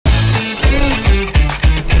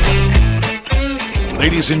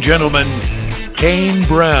Ladies and gentlemen, Kane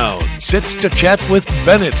Brown sits to chat with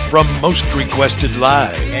Bennett from Most Requested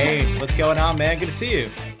Live. Hey, what's going on, man? Good to see you.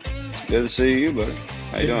 Good to see you, buddy.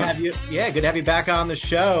 How you doing? Good to have you back on the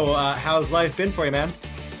show. How's life been for you, man?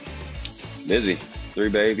 Busy. 3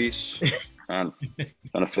 babies. trying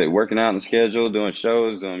to fit working out in the schedule, doing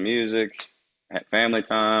shows, doing music, family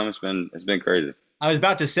time. It's been crazy. I was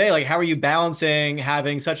about to say, like, how are you balancing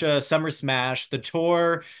having such a summer smash, the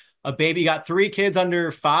tour, a baby? You got 3 kids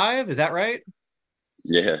under 5, is that right?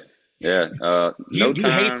 Yeah. Do you hate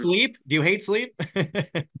time. sleep? Do you hate sleep?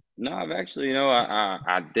 No, I've actually,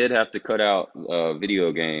 I did have to cut out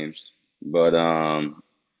video games, but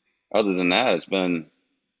other than that, it's been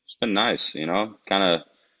nice, kind of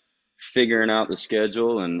figuring out the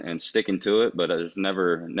schedule and sticking to it, but there's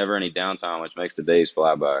never any downtime, which makes the days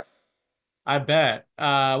fly by. I bet.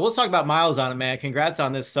 Let's talk about Miles on it, man. Congrats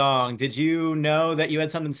on this song. Did you know that you had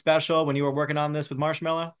something special when you were working on this with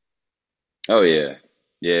Marshmello? Oh yeah.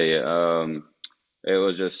 Yeah. It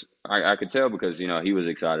was just I could tell because he was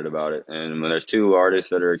excited about it, and when there's 2 artists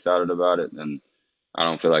that are excited about it, then I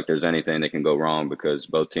don't feel like there's anything that can go wrong because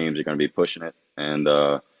both teams are going to be pushing it, and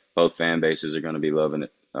both fan bases are going to be loving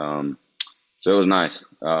it. So it was nice.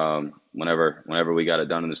 Whenever we got it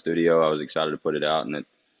done in the studio, I was excited to put it out, and it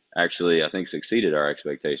actually, I think, succeeded our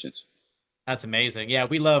expectations. That's amazing. Yeah,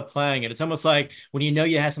 we love playing it. It's almost like when you know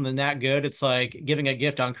you have something that good, it's like giving a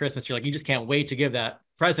gift on Christmas. You're like, you just can't wait to give that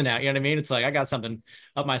present out. You know what I mean? It's like, I got something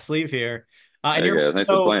up my sleeve here. And There you you're go. Thanks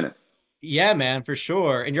for playing it. Yeah, man, for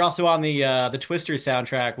sure. And you're also on the Twister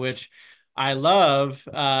soundtrack, which I love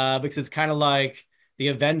because it's kind of like the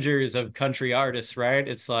Avengers of country artists, right?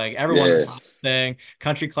 It's like everyone Yeah. loves this thing,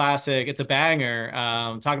 country classic. It's a banger.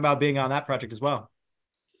 Talk about being on that project as well.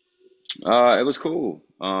 It was cool.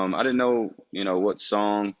 I didn't know, what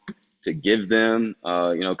song to give them.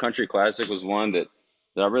 Country Classic was one that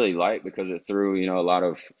I really liked because it threw, a lot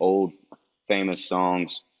of old famous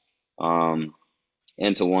songs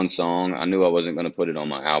into one song. I knew I wasn't going to put it on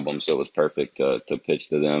my album, so it was perfect to pitch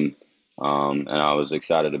to them. And I was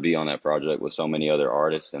excited to be on that project with so many other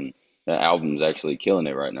artists, and that album's actually killing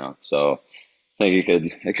it right now. So I think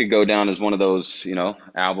it could go down as one of those,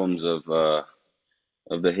 albums of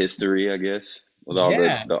the history, I guess, with all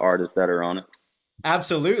Yeah. the artists that are on it.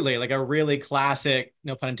 Absolutely, like a really classic,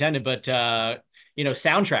 no pun intended, but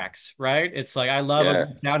soundtracks, right? It's like I love a Yeah,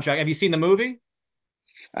 good soundtrack. Have you seen the movie?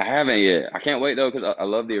 I haven't yet. I can't wait though because I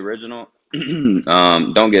love the original. I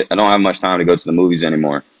don't have much time to go to the movies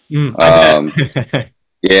anymore. I Um, bet.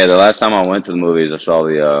 yeah, the last time I went to the movies, I saw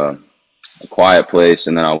the A Quiet Place,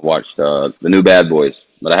 and then I watched the new Bad Boys,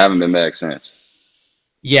 but I haven't been back since.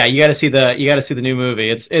 Yeah, you got to see the new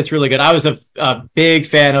movie. It's really good. I was a big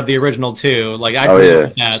fan of the original too. Like I Oh grew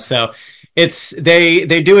up yeah, with that, so they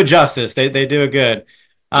do it justice. They do it good.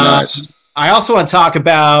 Um, nice. I also want to talk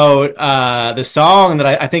about the song that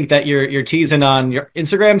I think that you're teasing on your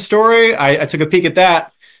Instagram story. I took a peek at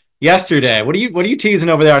that yesterday. What are you teasing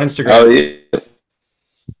over there on Oh Instagram? yeah.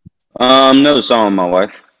 Another song with my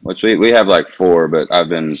wife, which we have like 4, but I've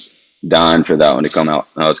been dying for that one to come out.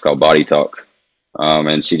 It's called Body Talk.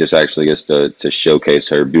 And she just actually gets to showcase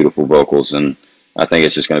her beautiful vocals, and I think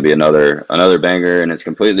it's just going to be another banger, and it's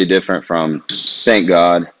completely different from Thank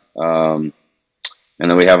God. And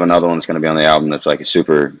then we have another one that's going to be on the album that's like a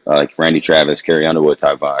super like Randy Travis, Carrie Underwood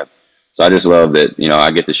type vibe. So I just love that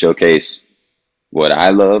I get to showcase what I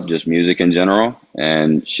love, just music in general,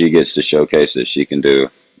 and she gets to showcase that she can do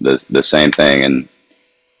the same thing, and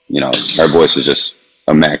her voice is just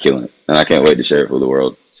immaculate, and I can't wait to share it with the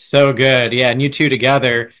world. So good, yeah. And you two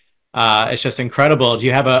together, it's just incredible. Do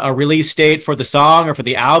you have a release date for the song or for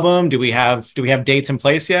the album? Do we have dates in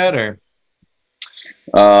place yet, or?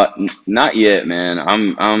 Not yet, man.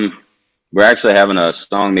 We're actually having a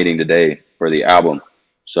song meeting today for the album.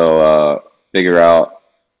 So, figure out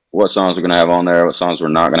what songs we're gonna have on there, what songs we're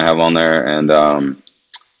not gonna have on there, and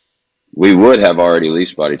we would have already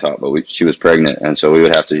released Body Talk, but she was pregnant, and so we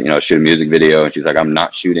would have to, shoot a music video, and she's like, I'm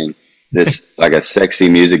not shooting this like a sexy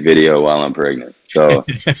music video while I'm pregnant. So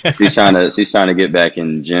she's trying to get back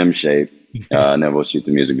in gym shape, and then we'll shoot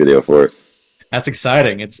the music video for it. That's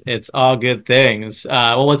exciting. It's all good things.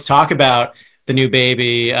 Well, let's talk about the new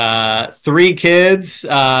baby. 3 kids.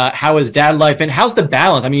 How is dad life and how's the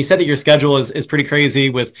balance? I mean, you said that your schedule is pretty crazy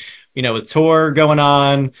with, with tour going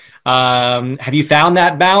on. Have you found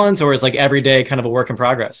that balance, or is like every day kind of a work in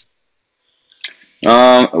progress?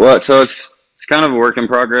 Well, so it's kind of a work in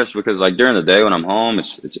progress because like during the day when I'm home,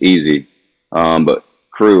 it's easy. But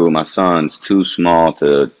my son's too small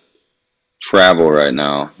to travel right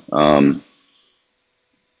now.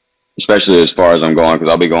 especially as far as I'm going, because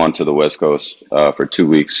I'll be going to the West Coast for 2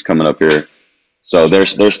 weeks coming up here. So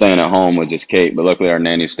they're staying at home with just Kate, but luckily our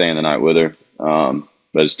nanny's staying the night with her.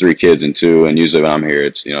 But it's 3 kids and 2, and usually when I'm here,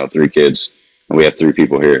 it's 3 kids, and we have 3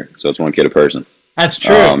 people here, so it's 1 kid a person. That's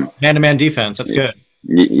true. Man-to-man defense. That's good.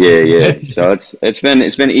 Yeah. So it's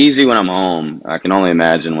been easy when I'm home. I can only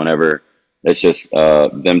imagine whenever it's just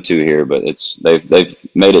them 2 here, but they've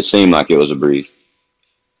made it seem like it was a breeze.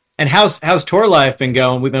 And how's tour life been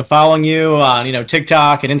going? We've been following you on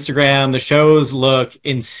TikTok and Instagram. The shows look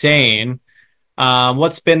insane.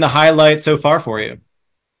 What's been the highlight so far for you?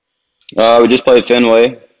 We just played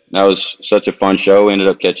Fenway. That was such a fun show. We ended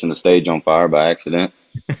up catching the stage on fire by accident.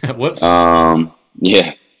 Whoops.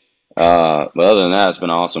 Yeah. But other than that, it's been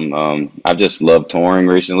awesome. I've just loved touring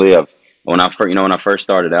recently. When I first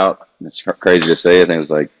started out, it's crazy to say, I think it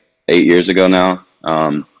was like 8 years ago now.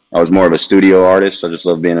 I was more of a studio artist. I just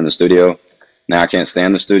love being in the studio. Now I can't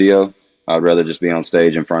stand the studio. I'd rather just be on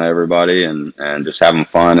stage in front of everybody and just having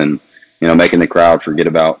fun and making the crowd forget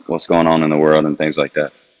about what's going on in the world and things like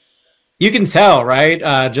that. You can tell,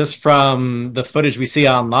 right? Just from the footage we see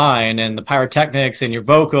online and the pyrotechnics and your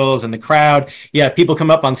vocals and the crowd. Yeah, people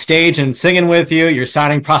come up on stage and singing with you. You're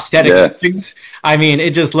signing prosthetic things. I mean,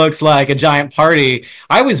 it just looks like a giant party.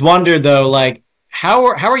 I always wondered, though, like, how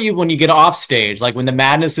are you when you get off stage? Like, when the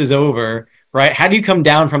madness is over, right? How do you come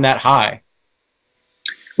down from that high?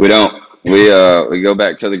 We don't. We go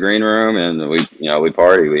back to the green room and we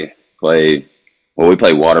party. We play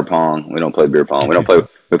water pong. We don't play beer pong.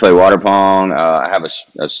 We play water pong. I have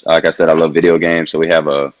like I said, I love video games, so we have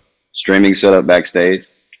a streaming setup backstage.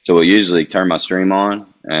 So we'll usually turn my stream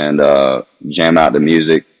on and jam out the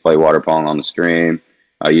music, play water pong on the stream.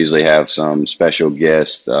 I usually have some special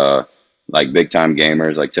guests, like big time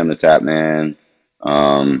gamers like Tim the Tapman,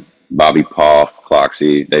 Bobby Poff,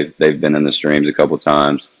 Cloxy. They've been in the streams a couple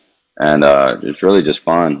times. And it's really just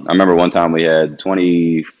fun. I remember one time we had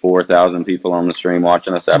 24,000 people on the stream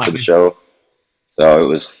watching us after the show. So it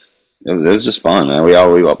was just fun, man. We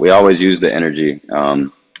always use the energy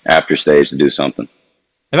after stage to do something.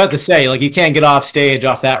 I'm about to say, like, you can't get off stage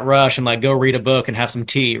off that rush and like go read a book and have some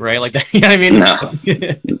tea, right? Like that, you know what I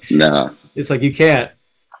mean? No. It's like you can't.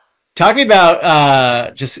 Talking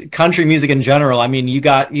about just country music in general, I mean, you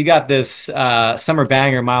got this summer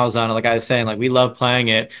banger, Miles on it. Like I was saying, like we love playing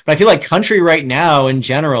it, but I feel like country right now in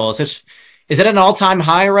general is it an all-time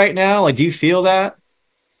high right now? Like, do you feel that?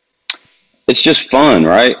 It's just fun,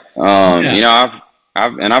 right?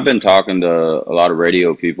 I've been talking to a lot of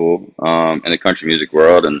radio people in the country music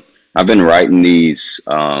world, and I've been writing these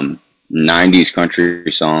 90s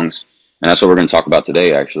country songs, and that's what we're going to talk about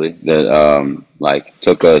today, actually. That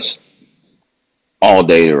took us all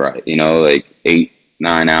day to write, like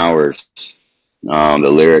 8-9 hours.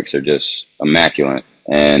 The lyrics are just immaculate,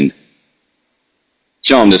 and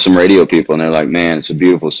show them to some radio people, and they're like, "Man, it's a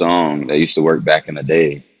beautiful song that used to work back in the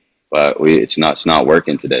day, but it's not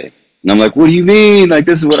working today." And I'm like, "What do you mean? Like,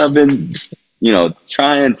 this is what I've been,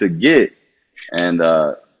 trying to get." And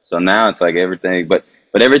so now it's like everything, but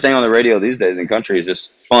everything on the radio these days in country is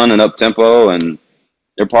just fun and up tempo, and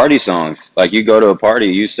they're party songs. Like, you go to a party,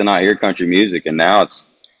 you used to not hear country music, and now it's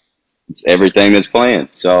everything that's playing.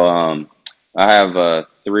 So I have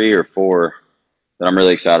 3 or 4 that I'm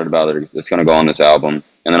really excited about that's going to go on this album,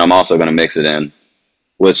 and then I'm also going to mix it in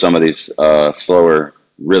with some of these slower,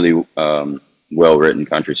 really well-written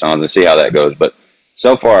country songs and see how that goes. But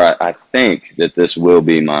so far, I think that this will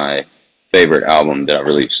be my favorite album that I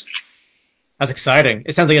released. That's exciting.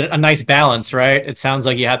 It sounds like a nice balance, right? It sounds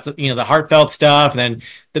like you have to, the heartfelt stuff, and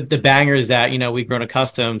then the bangers that we've grown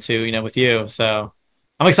accustomed to, with you. So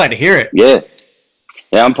I'm excited to hear it. Yeah,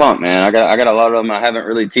 I'm pumped, man. I got a lot of them I haven't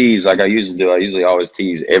really teased like I usually do. I usually always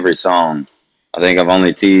tease every song. I think I've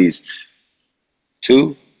only teased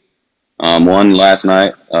 2. One last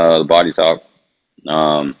night, the Body Talk,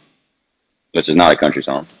 which is not a country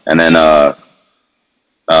song, and then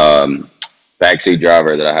Backseat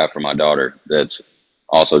Driver that I have for my daughter. That's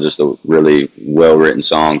also just a really well-written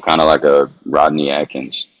song, kind of like a Rodney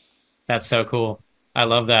Atkins. That's so cool. I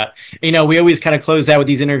love that. We always kind of close out with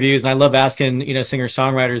these interviews, and I love asking,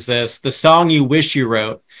 singer-songwriters this. The song you wish you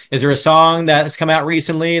wrote. Is there a song that has come out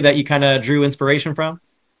recently that you kind of drew inspiration from?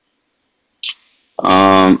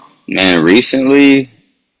 Man, recently?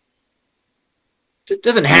 It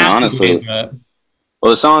doesn't have honestly, to be, but...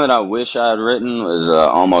 Well, the song that I wish I had written was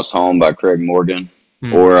Almost Home by Craig Morgan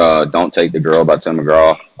or Don't Take the Girl by Tim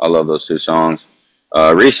McGraw. I love those 2 songs.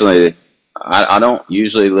 Recently, I don't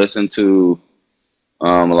usually listen to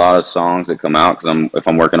a lot of songs that come out because if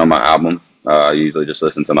I'm working on my album, I usually just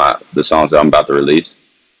listen to the songs that I'm about to release.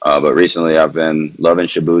 But recently I've been loving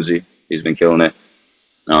Shabuzi. He's been killing it.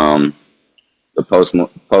 The Post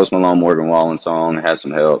Malone Morgan Wallen song has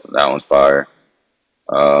some help. That one's fire.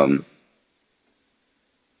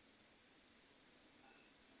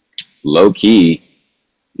 Low key,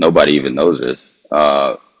 nobody even knows this.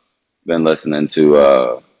 Been listening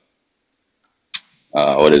to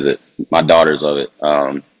what is it? My daughters love it.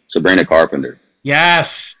 Sabrina Carpenter.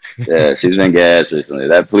 Yes. Yeah, she's been gas recently.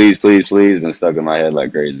 That please, please, please been stuck in my head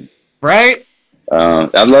like crazy. Right?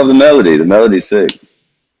 I love the melody. The melody's sick.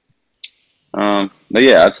 But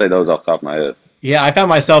yeah, I'd say those off the top of my head. Yeah, I found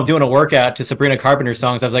myself doing a workout to Sabrina Carpenter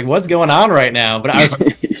songs. I was like, what's going on right now? But I was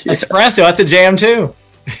like, Yeah. Espresso, that's a jam too.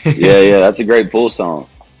 Yeah, that's a great pool song.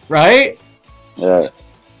 Right? Yeah.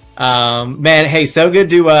 Man, hey, so good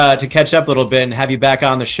to catch up a little bit and have you back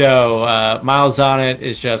on the show. Miles on It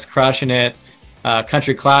is just crushing it.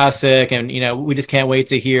 Country classic, and we just can't wait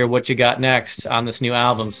to hear what you got next on this new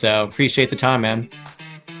album. So appreciate the time, man.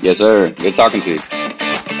 Yes, sir. Good talking to you.